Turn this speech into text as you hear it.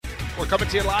We're coming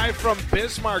to you live from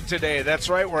Bismarck today. That's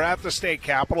right, we're at the state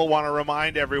capitol. Want to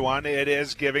remind everyone it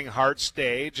is Giving Hearts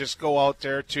Day. Just go out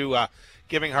there to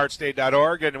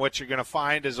givingheartsday.org, and what you're going to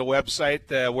find is a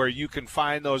website where you can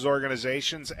find those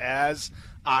organizations, as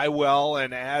I will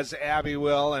and as Abby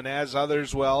will and as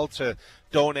others will, to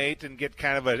donate and get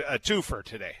kind of a twofer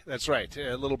today. That's right,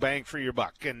 a little bang for your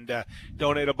buck. And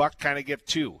donate a buck, kind of get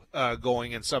two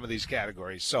going in some of these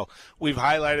categories. So we've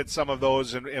highlighted some of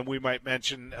those, and we might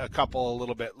mention a couple a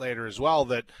little bit later as well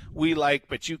that we like,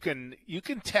 but you can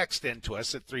text into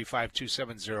us at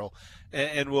 35270,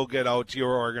 and we'll get out to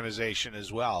your organization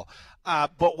as well.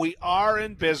 But we are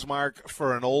in Bismarck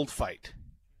for an old fight.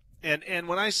 And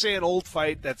when I say an old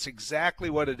fight, that's exactly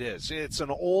what it is. It's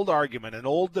an old argument, an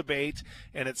old debate,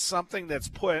 and it's something that's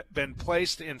been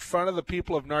placed in front of the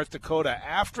people of North Dakota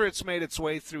after it's made its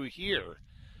way through here.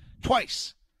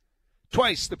 Twice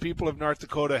the people of North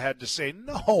Dakota had to say,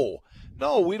 no,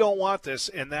 we don't want this,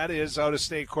 and that is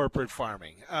out-of-state corporate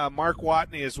farming. Mark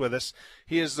Watney is with us.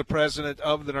 He is the president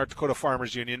of the North Dakota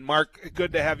Farmers Union. Mark,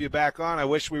 good to have you back on. I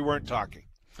wish we weren't talking.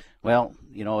 Well,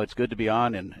 it's good to be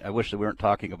on, and I wish that we weren't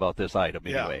talking about this item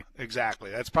anyway. Yeah, exactly.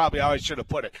 That's probably how I should have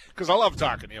put it, because I love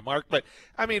talking to you, Mark. But,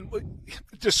 I mean,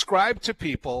 describe to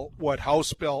people what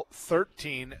House Bill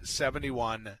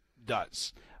 1371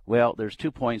 does. Well, there's 2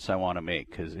 points I want to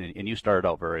make, and you started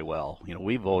out very well.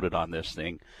 We voted on this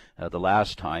thing the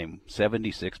last time.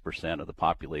 76% of the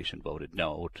population voted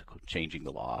no to changing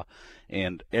the law,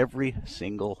 and every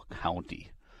single county.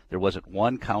 There wasn't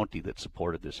one county that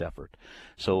supported this effort.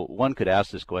 So one could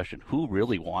ask this question, who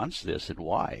really wants this and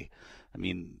why? I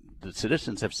mean, the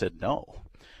citizens have said no.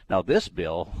 Now, this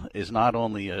bill is not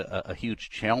only a huge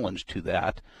challenge to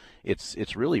that,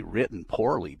 it's really written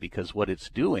poorly, because what it's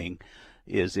doing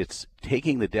is it's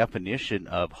taking the definition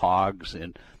of hogs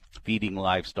and feeding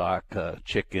livestock,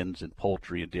 chickens and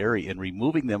poultry and dairy, and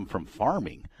removing them from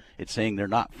farming. It's saying they're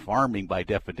not farming by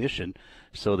definition,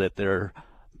 so that they're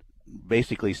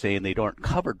basically saying they aren't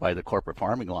covered by the corporate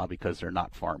farming law because they're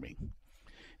not farming.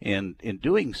 And in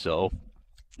doing so,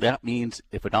 that means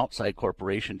if an outside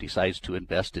corporation decides to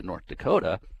invest in North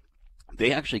Dakota,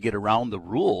 they actually get around the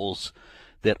rules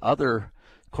that other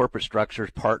corporate structures,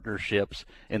 partnerships,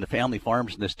 and the family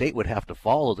farms in the state would have to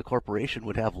follow. The corporation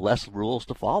would have less rules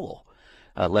to follow,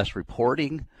 less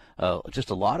reporting, just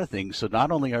a lot of things. So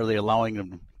not only are they allowing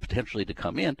them potentially to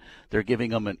come in, they're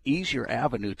giving them an easier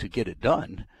avenue to get it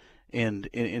done. And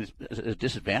it's a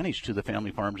disadvantage to the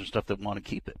family farms and stuff that want to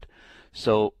keep it.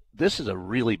 So this is a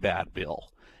really bad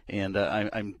bill, and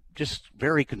I'm just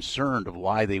very concerned of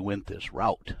why they went this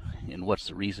route and what's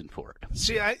the reason for it.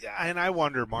 See, I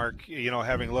wonder, Mark,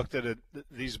 having looked at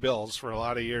these bills for a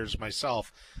lot of years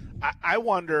myself, I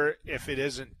wonder if it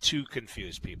isn't to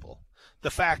confuse people. The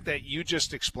fact that you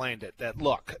just explained it, that,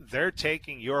 look, they're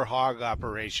taking your hog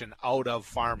operation out of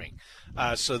farming.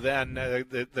 So then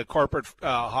the corporate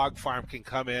hog farm can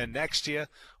come in next to you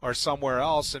or somewhere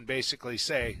else and basically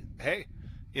say, hey,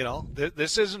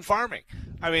 this isn't farming.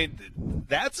 I mean,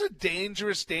 that's a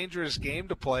dangerous game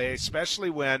to play,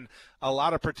 especially when a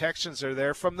lot of protections are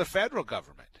there from the federal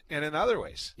government and in other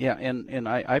ways. Yeah, and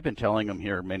I've been telling them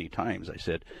here many times, I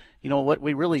said, what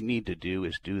we really need to do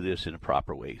is do this in a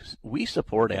proper way. We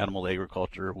support animal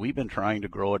agriculture. We've been trying to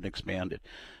grow it and expand it.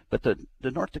 But the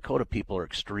North Dakota people are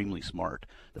extremely smart.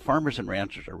 The farmers and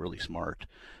ranchers are really smart.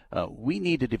 We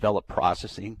need to develop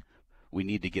processing. We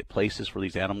need to get places for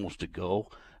these animals to go.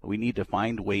 We need to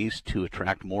find ways to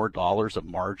attract more dollars of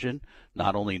margin,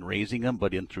 not only in raising them,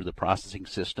 but in through the processing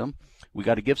system. We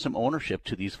got to give some ownership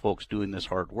to these folks doing this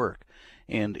hard work.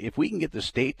 And if we can get the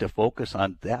state to focus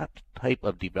on that type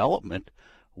of development,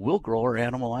 we'll grow our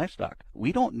animal livestock.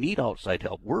 We don't need outside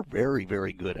help. We're very,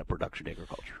 very good at production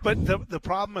agriculture. But the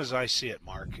problem, as I see it,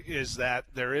 Mark, is that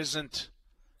there isn't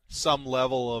some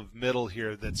level of middle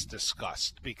here that's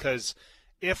discussed. Because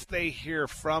if they hear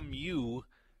from you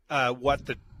what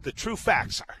the true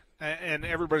facts are, and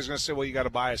everybody's going to say, well, you got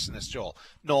a bias in this, Joel.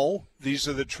 No, these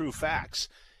are the true facts.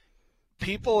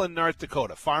 People in North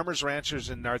Dakota, farmers, ranchers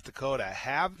in North Dakota,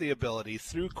 have the ability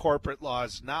through corporate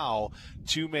laws now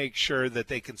to make sure that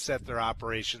they can set their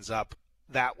operations up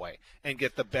that way and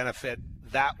get the benefit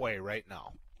that way right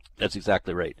now. That's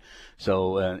exactly right.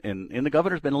 So, and the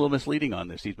governor's been a little misleading on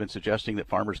this. He's been suggesting that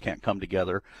farmers can't come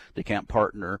together, they can't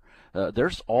partner.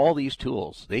 There's all these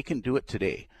tools. They can do it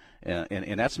today.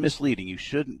 And that's misleading. You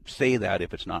shouldn't say that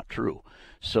if it's not true.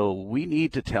 So we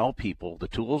need to tell people the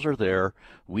tools are there.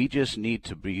 We just need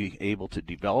to be able to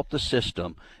develop the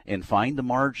system and find the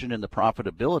margin and the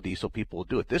profitability so people will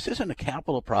do it. This isn't a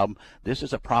capital problem. This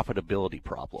is a profitability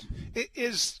problem.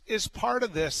 Is part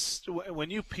of this, when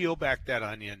you peel back that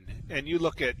onion and you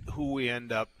look at who we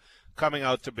end up coming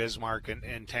out to Bismarck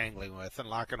and tangling with and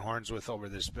locking horns with over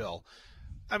this bill,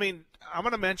 I mean, I'm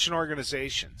going to mention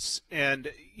organizations.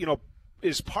 And,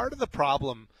 is part of the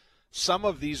problem some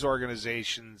of these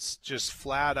organizations just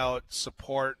flat out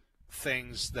support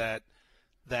things that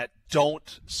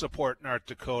don't support North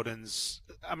Dakotans.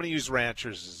 I'm going to use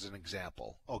ranchers as an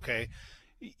example, okay?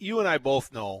 You and I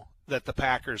both know that the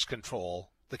Packers control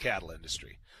the cattle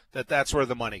industry, that's where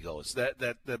the money goes, that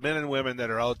the men and women that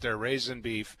are out there raising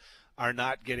beef are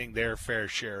not getting their fair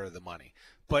share of the money.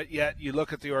 But yet you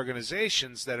look at the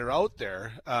organizations that are out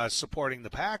there supporting the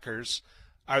Packers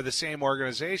are the same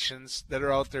organizations that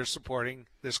are out there supporting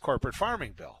this corporate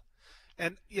farming bill.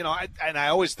 And, I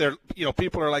always,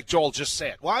 people are like, Joel, just say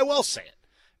it. Well, I will say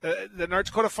it. The North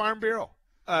Dakota Farm Bureau,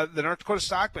 the North Dakota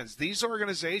Stockmen's, these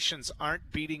organizations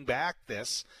aren't beating back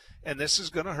this, and this is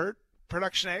going to hurt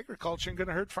production agriculture and going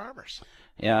to hurt farmers.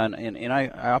 Yeah, and I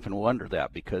often wonder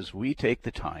that, because we take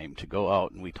the time to go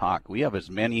out and we talk. We have as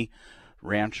many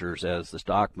ranchers as the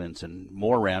Stockmans and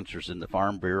more ranchers in the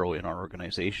Farm Bureau in our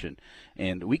organization,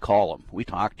 and we call them, we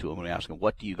talk to them, and we ask them,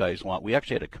 what do you guys want? We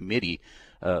actually had a committee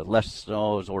it was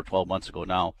over 12 months ago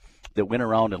now, that went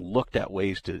around and looked at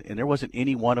ways to, and there wasn't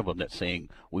any one of them that's saying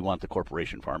we want the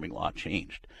corporation farming law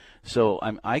changed. So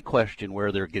I question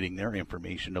where they're getting their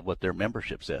information of what their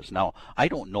membership says. Now, I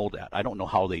don't know that. I don't know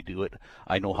how they do it.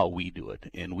 I know how we do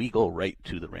it, and we go right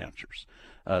to the ranchers.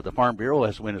 The Farm Bureau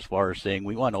has went as far as saying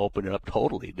we want to open it up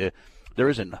totally. There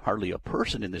isn't hardly a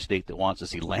person in the state that wants to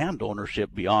see land ownership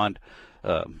beyond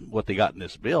what they got in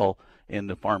this bill, and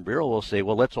the Farm Bureau will say,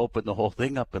 well, let's open the whole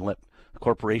thing up and let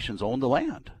corporations own the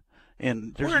land.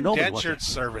 And there's We're nobody indentured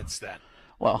servants then.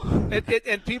 Well,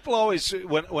 and people always,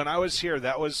 when I was here,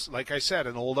 that was, like I said,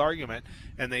 an old argument,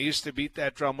 and they used to beat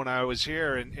that drum when I was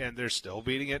here, and they're still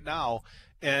beating it now.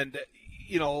 And,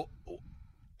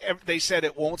 they said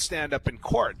it won't stand up in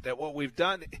court, that what we've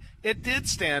done, it did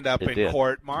stand up in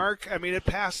court, Mark. I mean, it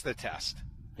passed the test.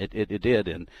 It did,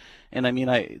 and I mean,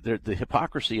 the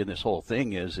hypocrisy in this whole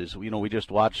thing is we just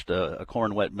watched a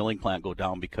corn wet milling plant go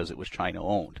down because it was China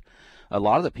owned. A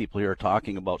lot of the people here are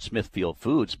talking about Smithfield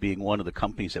Foods being one of the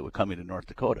companies that would come into North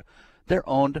Dakota. They're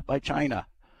owned by China.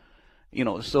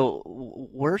 So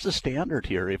where's the standard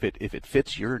here? If it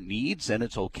fits your needs, then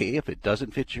it's okay. If it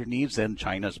doesn't fit your needs, then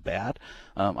China's bad.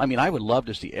 I mean, I would love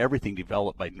to see everything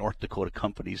developed by North Dakota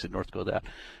companies in North Dakota,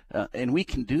 and we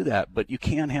can do that. But you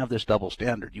can't have this double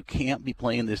standard. You can't be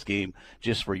playing this game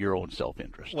just for your own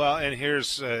self-interest. Well, and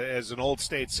here's, as an old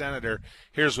state senator,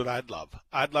 here's what I'd love.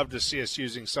 I'd love to see us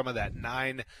using some of that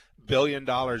 $9 billion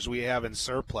we have in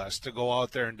surplus to go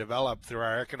out there and develop through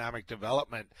our economic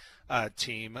development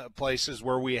team, places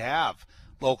where we have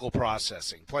local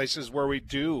processing, places where we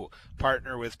do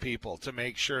partner with people to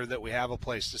make sure that we have a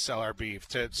place to sell our beef,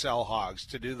 to sell hogs,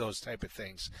 to do those type of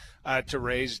things, to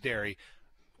raise dairy.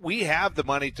 We have the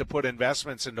money to put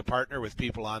investments and to partner with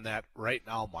people on that right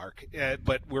now, Mark,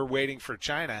 but we're waiting for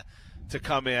China to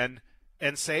come in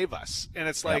and save us. And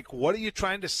it's like, What are you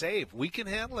trying to save? We can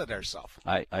handle it ourselves.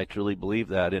 I truly believe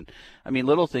that. And I mean,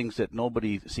 little things that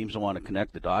nobody seems to want to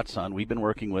connect the dots on. We've been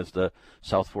working with the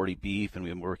South 40 Beef, and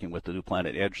we've been working with the New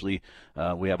Planet Edgeley.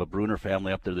 We have a Bruner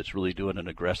family up there that's really doing an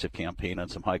aggressive campaign on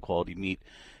some high quality meat.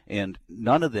 And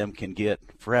none of them can get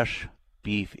fresh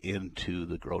beef into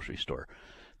the grocery store.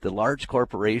 The large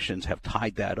corporations have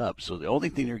tied that up. So the only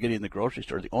thing you're getting in the grocery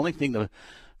store, the only thing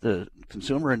the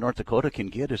consumer in North Dakota can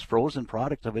get is frozen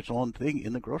product of its own thing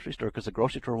in the grocery store, because the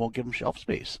grocery store won't give them shelf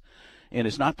space. And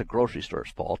it's not the grocery store's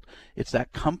fault. It's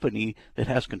that company that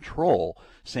has control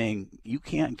saying, you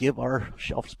can't give our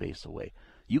shelf space away.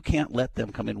 You can't let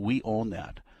them come in. We own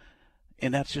that.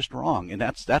 And that's just wrong. And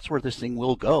that's where this thing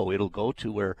will go. It'll go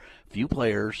to where few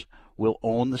players will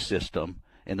own the system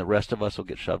and the rest of us will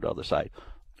get shoved out the side.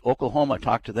 Oklahoma,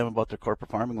 talked to them about their corporate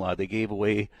farming law. They gave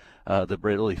away the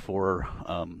ability for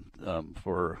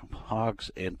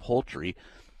hogs and poultry.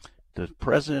 The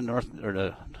president of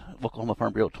the Oklahoma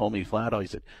Farm Bureau told me flat out, he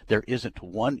said, there isn't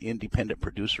one independent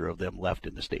producer of them left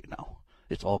in the state now.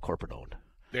 It's all corporate owned.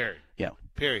 There. Yeah.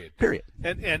 Period.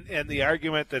 And the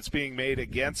argument that's being made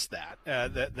against that,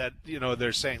 that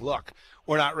they're saying, look,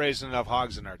 we're not raising enough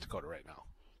hogs in North Dakota right now.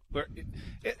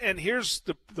 And here's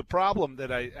the problem that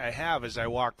I have as I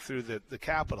walk through the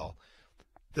Capitol.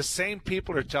 The same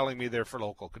people are telling me they're for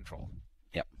local control.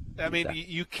 Yep. I mean,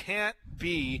 Exactly. you can't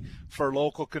be for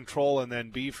local control and then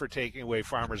be for taking away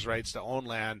farmers' rights to own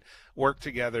land, work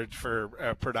together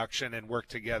for production, and work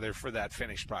together for that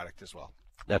finished product as well.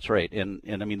 That's right. And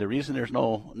I mean, the reason there's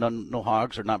no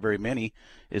hogs, or not very many,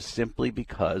 is simply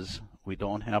because we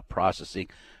don't have processing,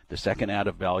 the second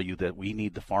added value that we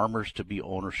need the farmers to be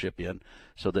ownership in,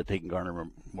 so that they can garner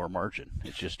more margin.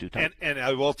 It's just too tight. And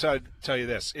I will tell you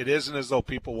this: it isn't as though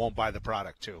people won't buy the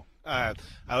product too. I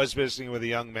was visiting with a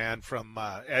young man from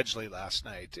Edgeley last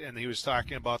night, and he was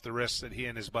talking about the risks that he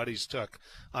and his buddies took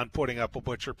on putting up a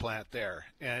butcher plant there,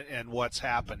 and what's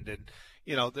happened. And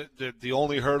you know, the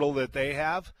only hurdle that they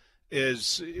have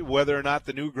is whether or not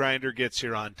the new grinder gets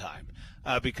here on time,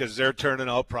 because they're turning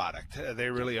out product. They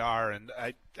really are, and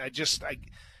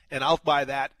and I'll buy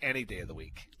that any day of the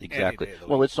week. Exactly. Any day of the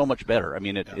Well, week. it's so much better. I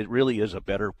mean, it really is a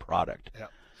better product. Yeah.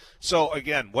 So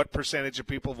again, what percentage of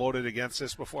people voted against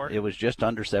this before? It was just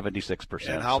under 76%.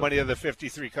 And how many of the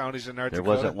 53 counties in North There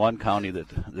Dakota? wasn't one county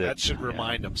that should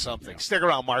remind them something. Stick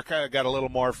around, Mark. I got a little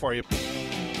more for you.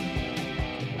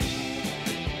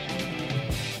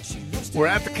 We're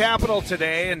at the Capitol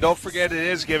today, and don't forget it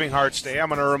is Giving Hearts Day. I'm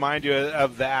going to remind you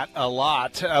of that a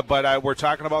lot, but we're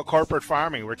talking about corporate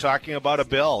farming. We're talking about a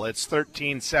bill. It's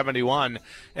 1371,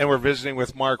 and we're visiting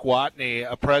with Mark Watney,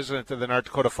 president of the North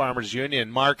Dakota Farmers Union.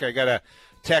 Mark, I got a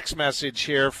text message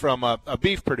here from a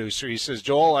beef producer. He says,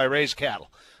 Joel, I raise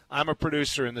cattle. I'm a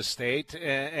producer in the state,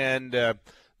 and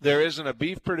there isn't a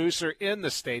beef producer in the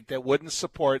state that wouldn't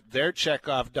support their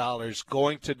checkoff dollars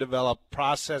going to develop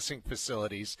processing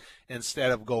facilities instead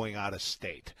of going out of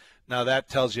state. Now, that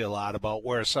tells you a lot about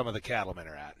where some of the cattlemen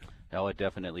are at. Oh, it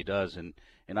definitely does. And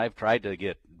I've tried to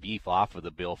get beef off of the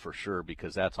bill for sure,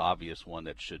 because that's obvious one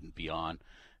that shouldn't be on.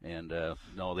 And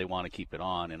no, they want to keep it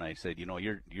on. And I said,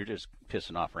 you're just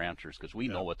pissing off ranchers, because we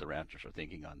know what the ranchers are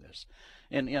thinking on this.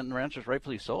 And ranchers,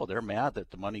 rightfully so, they're mad that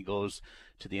the money goes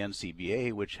to the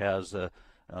NCBA, which has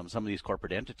some of these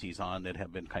corporate entities on that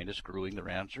have been kind of screwing the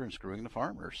rancher and screwing the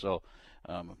farmer. So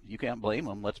you can't blame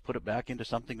them. Let's put it back into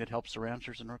something that helps the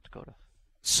ranchers in North Dakota.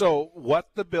 So what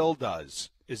the bill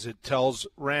does is it tells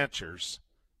ranchers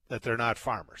that they're not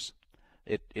farmers.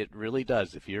 It really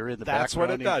does. If you're in the That's what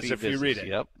background it does in feed if you read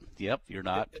business, it. Yep.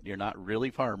 You're not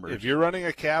really farmers. If you're running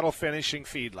a cattle finishing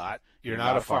feedlot, you're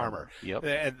not a farmer. Yep.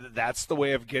 And that's the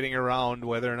way of getting around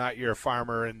whether or not you're a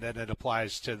farmer, and then it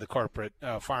applies to the corporate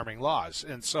farming laws.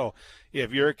 And so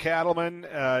if you're a cattleman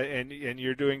and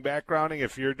you're doing backgrounding,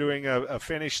 if you're doing a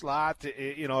finished lot,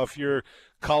 if you're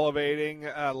cultivating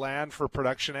land for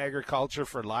production agriculture,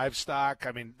 for livestock,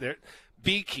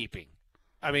 beekeeping.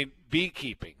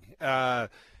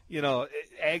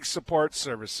 Ag support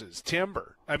services,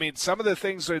 timber. Some of the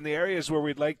things are in the areas where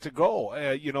we'd like to go.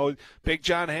 Big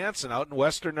John Hansen out in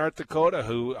western North Dakota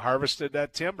who harvested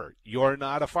that timber. You're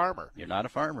not a farmer. You're not a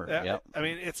farmer. Yep.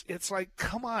 It's like,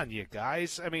 come on, you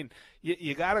guys.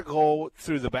 You got to go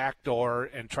through the back door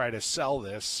and try to sell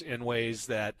this in ways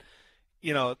that,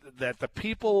 that the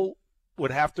people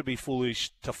would have to be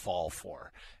foolish to fall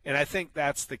for. And I think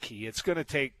that's the key. It's going to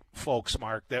take folks,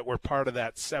 Mark, that were part of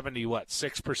that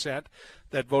 6%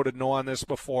 that voted no on this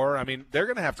before. They're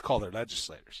going to have to call their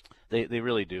legislators. They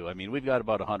really do. We've got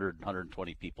about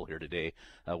 120 people here today.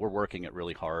 We're working it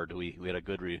really hard. We had a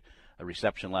good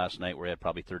reception last night where we had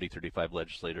probably 35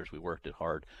 legislators. We worked it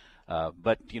hard.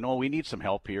 But we need some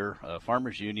help here.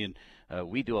 Farmers Union,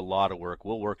 we do a lot of work.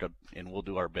 We'll work and we'll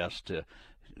do our best to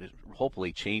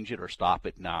hopefully change it or stop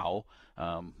it now.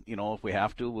 If we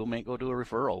have to, we may go do a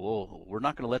referral. We're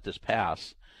not going to let this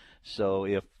pass. So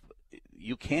if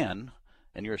you can,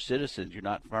 and you're a citizen, you're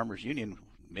not Farmers Union,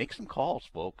 make some calls,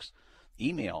 folks.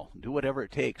 Email, do whatever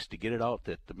it takes to get it out,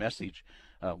 that the message.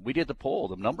 We did the poll.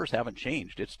 The numbers haven't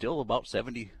changed. It's still about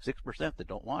 76% that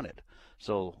don't want it.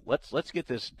 So let's get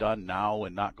this done now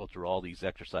and not go through all these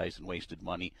exercise and wasted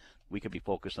money. We could be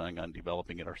focusing on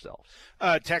developing it ourselves.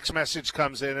 Text message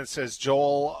comes in and says,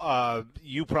 Joel,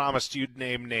 you promised you'd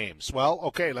name names. Well,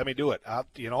 okay, let me do it. I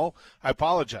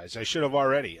apologize. I should have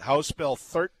already. House Bill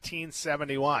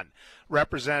 1371,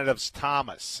 Representatives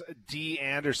Thomas, D.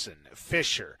 Anderson,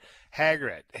 Fisher,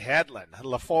 Haggard, Hedlund,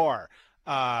 Lafleur,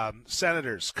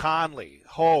 Senators Conley,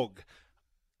 Hogue,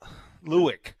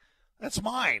 Lewick. That's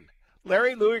mine.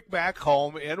 Larry Lewick back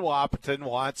home in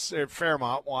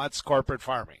Fairmont wants corporate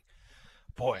farming.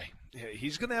 Boy,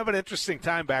 he's going to have an interesting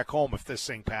time back home if this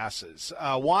thing passes.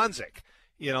 Wanzik,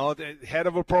 the head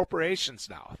of appropriations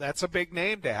now. That's a big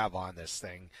name to have on this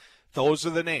thing. Those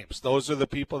are the names. Those are the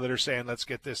people that are saying, let's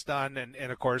get this done.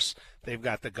 And of course, they've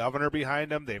got the governor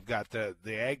behind them. They've got the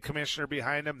ag commissioner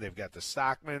behind them. They've got the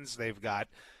stockmans. They've got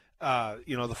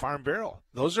the Farm Bureau.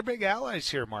 Those are big allies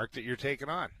here, Mark, that you're taking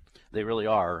on. They really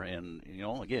are. And,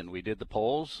 again, we did the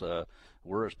polls.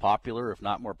 We're as popular, if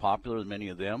not more popular than many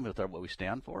of them with what we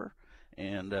stand for.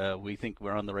 And we think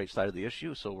we're on the right side of the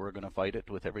issue, so we're going to fight it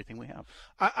with everything we have.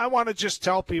 I want to just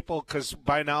tell people, because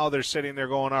by now they're sitting there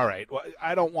going, all right, well,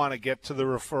 I don't want to get to the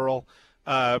referral,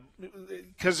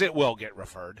 because it will get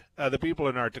referred. The people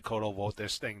in North Dakota will vote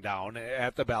this thing down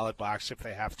at the ballot box if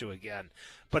they have to again.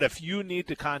 But if you need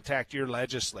to contact your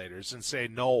legislators and say,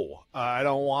 no, I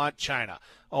don't want China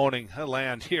owning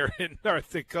land here in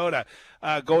North Dakota,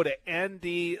 go to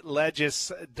ndlegis.gov.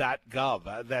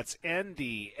 That's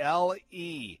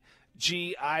ndlegis.gov.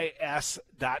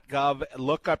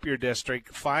 Look up your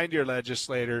district, find your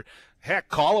legislator. Heck,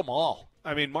 call them all.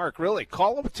 I mean, Mark, really,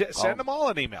 call them, send them all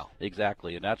an email.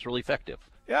 Exactly, and that's really effective.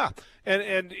 Yeah,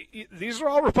 and these are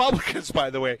all Republicans, by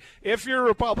the way. If you're a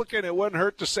Republican, it wouldn't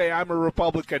hurt to say I'm a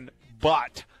Republican,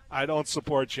 but I don't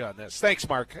support you on this. Thanks,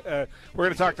 Mark. We're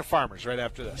going to talk to farmers right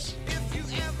after this.